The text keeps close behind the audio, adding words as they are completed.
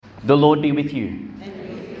The Lord be with you.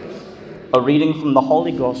 A reading from the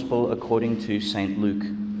Holy Gospel according to St. Luke.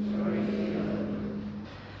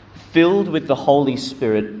 Filled with the Holy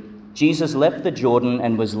Spirit, Jesus left the Jordan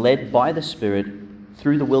and was led by the Spirit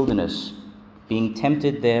through the wilderness, being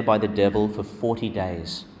tempted there by the devil for 40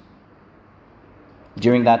 days.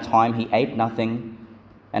 During that time he ate nothing,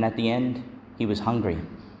 and at the end he was hungry.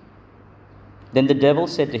 Then the devil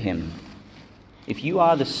said to him, "If you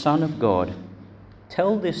are the Son of God,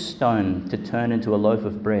 tell this stone to turn into a loaf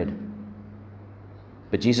of bread."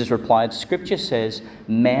 But Jesus replied, "Scripture says,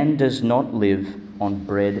 man does not live on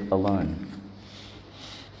bread alone."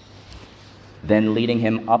 Then leading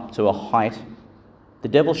him up to a height, the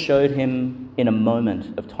devil showed him in a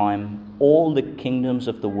moment of time all the kingdoms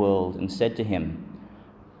of the world and said to him,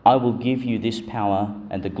 "I will give you this power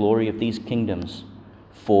and the glory of these kingdoms,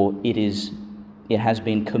 for it has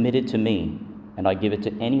been committed to me, and I give it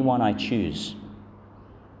to anyone I choose.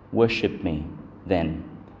 Worship me, then,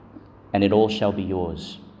 and it all shall be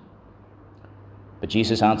yours." But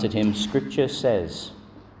Jesus answered him, "Scripture says,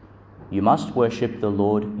 you must worship the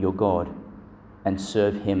Lord your God and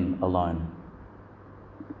serve him alone."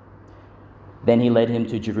 Then he led him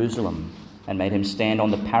to Jerusalem and made him stand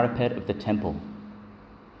on the parapet of the temple.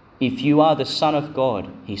 "If you are the Son of God,"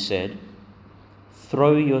 he said,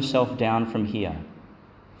 "throw yourself down from here,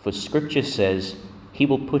 for Scripture says, he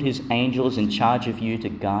will put his angels in charge of you to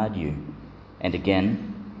guard you, and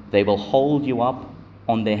again, they will hold you up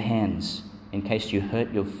on their hands in case you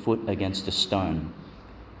hurt your foot against a stone."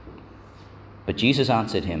 But Jesus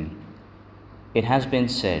answered him, "It has been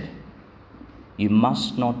said, you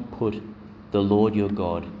must not put the Lord your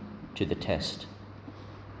God to the test."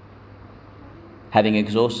 Having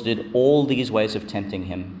exhausted all these ways of tempting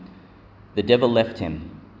him, the devil left him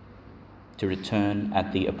to return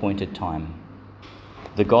at the appointed time.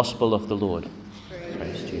 The Gospel of the Lord.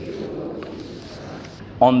 Praise to you.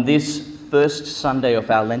 On this first Sunday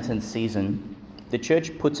of our Lenten season, the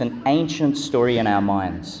Church puts an ancient story in our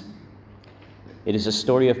minds. It is a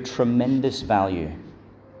story of tremendous value.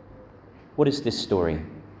 What is this story?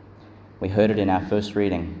 We heard it in our first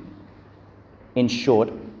reading. In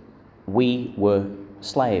short, we were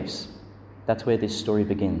slaves. That's where this story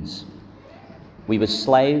begins. We were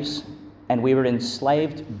slaves, and we were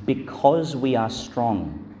enslaved because we are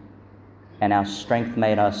strong, and our strength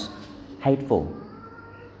made us hateful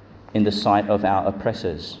in the sight of our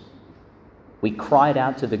oppressors. We cried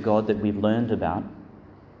out to the God that we've learned about,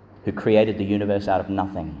 who created the universe out of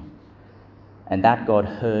nothing. And that God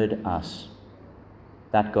heard us.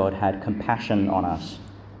 That God had compassion on us.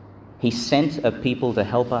 He sent a people to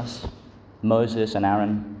help us, Moses and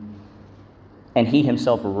Aaron, and he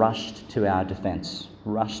himself rushed to our defense,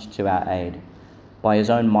 rushed to our aid. By his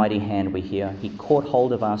own mighty hand, we hear, he caught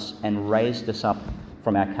hold of us and raised us up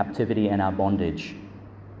from our captivity and our bondage,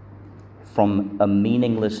 from a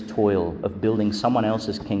meaningless toil of building someone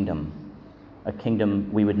else's kingdom, a kingdom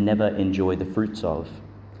we would never enjoy the fruits of.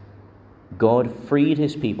 God freed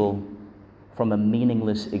his people from a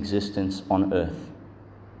meaningless existence on earth.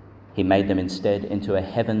 He made them instead into a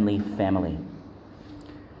heavenly family.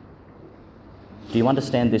 Do you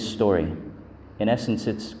understand this story? In essence,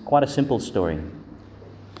 it's quite a simple story.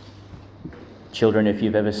 Children, if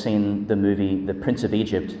you've ever seen the movie The Prince of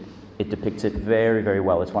Egypt, it depicts it very, very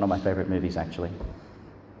well. It's one of my favorite movies, actually.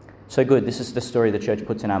 So good, this is the story the Church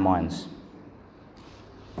puts in our minds.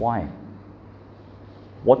 Why?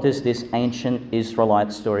 What does this ancient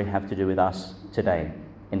Israelite story have to do with us today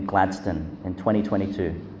in Gladstone in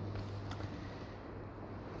 2022?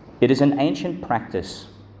 It is an ancient practice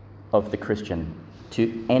of the Christian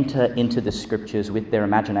to enter into the Scriptures with their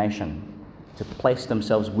imagination, to place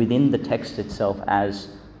themselves within the text itself as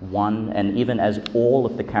one and even as all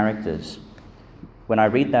of the characters. When I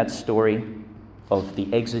read that story of the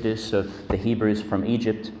exodus of the Hebrews from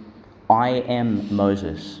Egypt, I am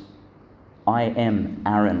Moses. I am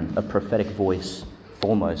Aaron, a prophetic voice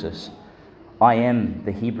for Moses. I am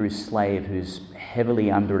the Hebrew slave who's heavily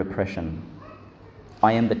under oppression.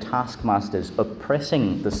 I am the taskmasters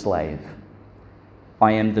oppressing the slave.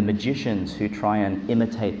 I am the magicians who try and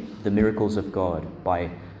imitate the miracles of God by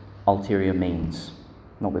ulterior means,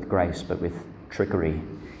 not with grace, but with trickery.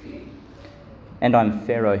 And I'm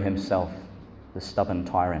Pharaoh himself, the stubborn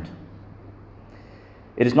tyrant.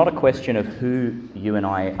 It is not a question of who you and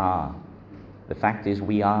I are. The fact is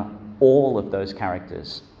we are all of those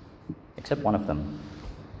characters, except one of them.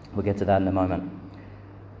 We'll get to that in a moment.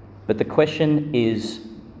 But the question is,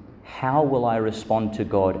 how will I respond to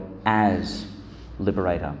God as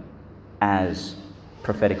liberator, as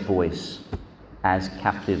prophetic voice, as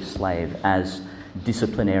captive slave, as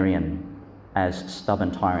disciplinarian, as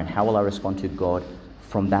stubborn tyrant? How will I respond to God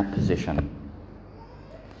from that position?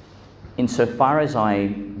 Insofar as I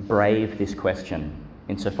brave this question,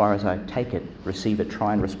 insofar as I take it, receive it,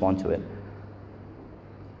 try and respond to it,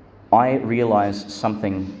 I realize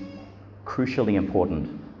something crucially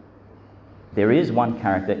important. There is one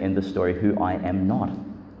character in the story who I am not,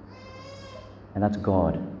 and that's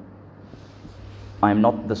God. I am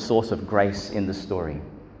not the source of grace in the story.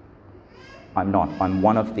 I'm not. I'm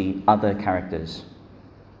one of the other characters.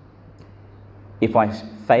 If I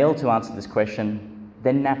fail to answer this question,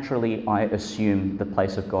 then naturally I assume the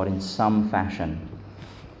place of God in some fashion.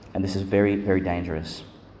 And this is very, very dangerous.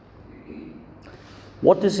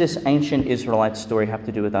 What does this ancient Israelite story have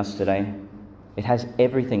to do with us today? It has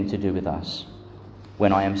everything to do with us.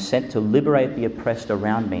 When I am sent to liberate the oppressed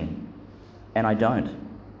around me, and I don't.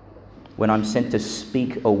 When I'm sent to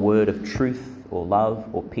speak a word of truth or love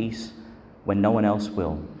or peace, when no one else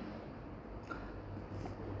will.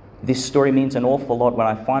 This story means an awful lot when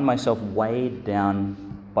I find myself weighed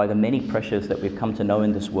down by the many pressures that we've come to know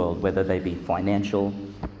in this world, whether they be financial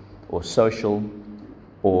or social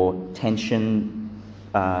or tension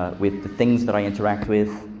with the things that I interact with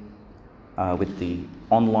the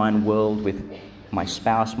online world, with my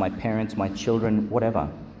spouse, my parents, my children, whatever.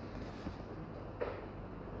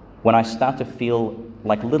 When I start to feel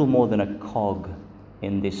like little more than a cog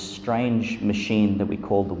in this strange machine that we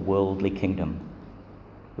call the worldly kingdom,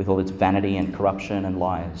 with all its vanity and corruption and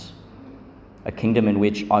lies, a kingdom in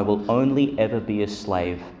which I will only ever be a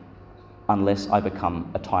slave unless I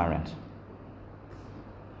become a tyrant.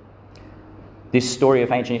 This story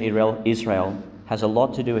of ancient Israel has a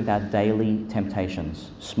lot to do with our daily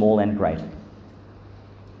temptations, small and great,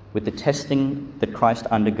 with the testing that Christ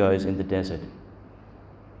undergoes in the desert.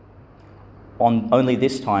 Only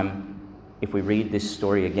this time, if we read this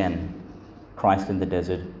story again, Christ in the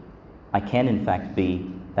desert, I can in fact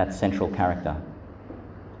be that central character.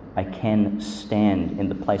 I can stand in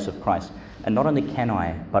the place of Christ. And not only can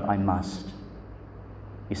I, but I must.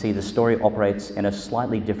 You see, the story operates in a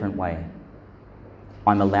slightly different way.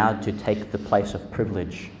 I'm allowed to take the place of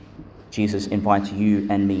privilege. Jesus invites you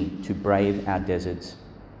and me to brave our deserts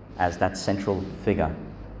as that central figure.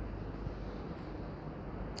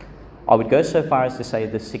 I would go so far as to say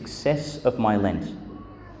the success of my Lent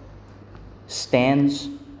stands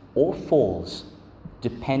or falls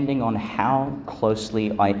depending on how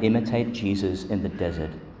closely I imitate Jesus in the desert.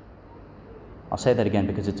 I'll say that again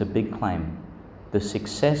because it's a big claim. The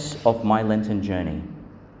success of my Lenten journey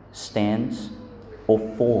stands or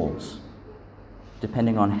falls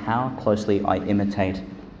depending on how closely I imitate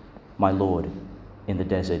my Lord in the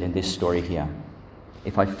desert in this story here.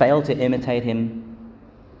 If I fail to imitate him,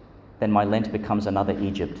 then my Lent becomes another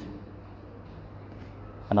Egypt,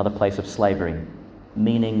 another place of slavery,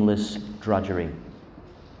 meaningless drudgery.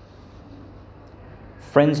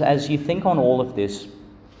 Friends, as you think on all of this,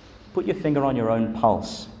 put your finger on your own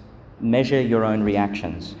pulse, measure your own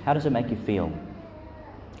reactions. How does it make you feel?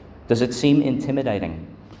 Does it seem intimidating?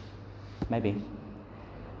 Maybe.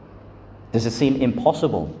 Does it seem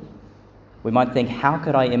impossible? We might think, how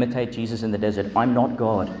could I imitate Jesus in the desert? I'm not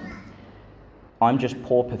God. I'm just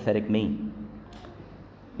poor, pathetic me.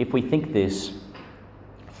 If we think this,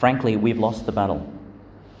 frankly, we've lost the battle.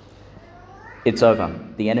 It's over.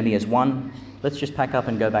 The enemy has won. Let's just pack up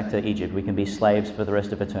and go back to Egypt. We can be slaves for the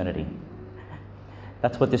rest of eternity.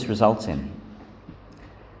 That's what this results in.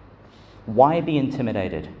 Why be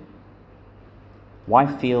intimidated? Why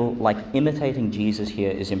feel like imitating Jesus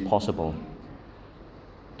here is impossible?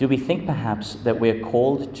 Do we think perhaps that we're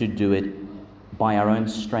called to do it by our own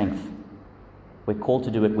strength? We're called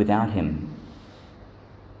to do it without him.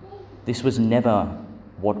 This was never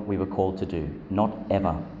what we were called to do, not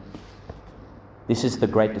ever. This is the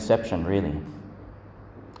great deception, really.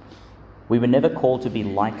 We were never called to be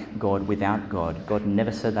like God without God. God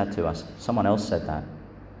never said that to us. Someone else said that,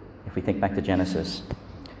 if we think back to Genesis.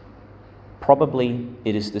 Probably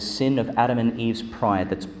it is the sin of Adam and Eve's pride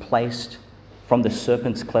that's placed from the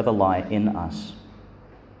serpent's clever lie in us.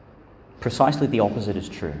 Precisely the opposite is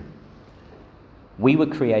true. We were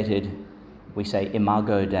created, we say,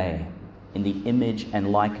 imago Dei, in the image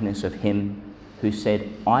and likeness of him who said,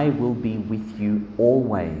 I will be with you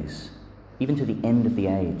always, even to the end of the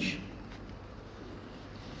age.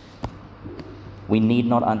 We need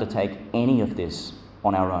not undertake any of this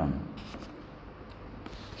on our own.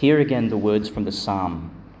 Hear again the words from the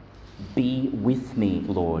psalm, be with me,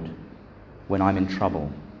 Lord, when I'm in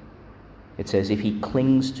trouble. It says, if he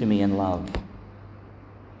clings to me in love.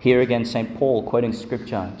 Here again, St. Paul quoting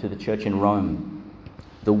scripture to the church in Rome.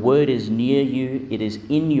 The word is near you, it is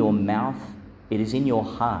in your mouth, it is in your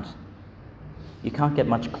heart. You can't get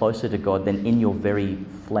much closer to God than in your very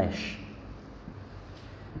flesh.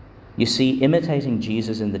 You see, imitating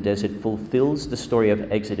Jesus in the desert fulfills the story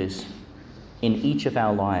of Exodus in each of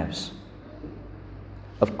our lives.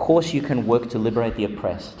 Of course, you can work to liberate the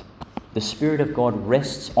oppressed. The Spirit of God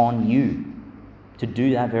rests on you to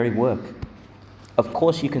do that very work. Of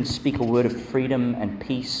course, you can speak a word of freedom and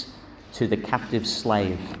peace to the captive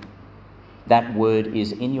slave. That word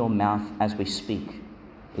is in your mouth as we speak.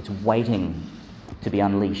 It's waiting to be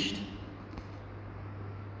unleashed.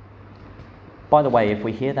 By the way, if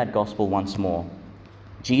we hear that gospel once more,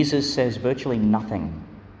 Jesus says virtually nothing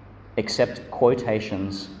except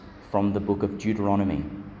quotations from the book of Deuteronomy.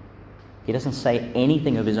 He doesn't say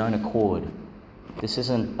anything of his own accord. This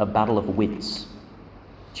isn't a battle of wits.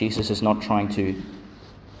 Jesus is not trying to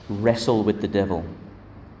wrestle with the devil.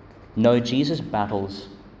 No, Jesus battles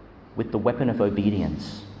with the weapon of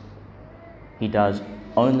obedience. He does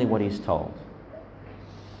only what he's told.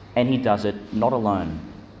 And he does it not alone.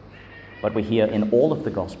 But we hear in all of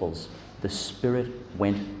the Gospels, the Spirit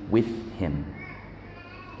went with him.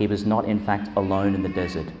 He was not, in fact, alone in the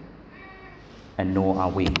desert, and nor are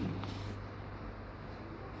we.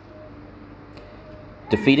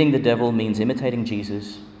 Defeating the devil means imitating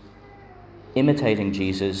Jesus. Imitating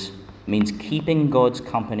Jesus means keeping God's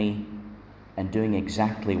company and doing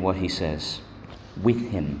exactly what he says,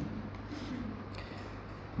 with him.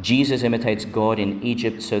 Jesus imitates God in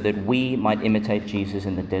Egypt so that we might imitate Jesus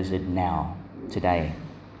in the desert now, today.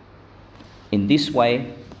 In this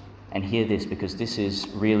way, and hear this because this is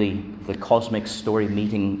really the cosmic story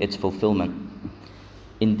meeting its fulfillment.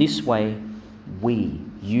 In this way, we,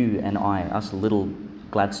 you and I, us little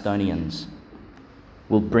Gladstonians,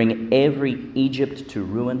 will bring every Egypt to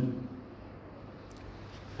ruin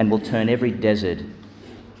and will turn every desert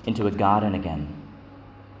into a garden again.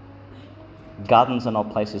 Gardens are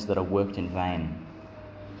not places that are worked in vain.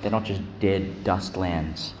 They're not just dead dust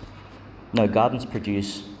lands. No, gardens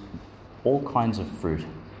produce all kinds of fruit.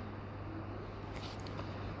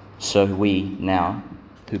 So we now,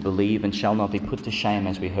 who believe and shall not be put to shame,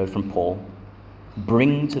 as we heard from Paul,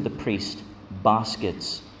 bring to the priest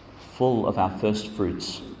baskets full of our first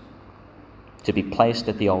fruits to be placed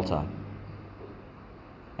at the altar.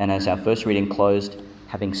 And as our first reading closed,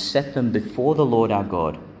 having set them before the Lord our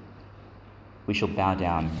God, we shall bow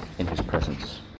down in his presence.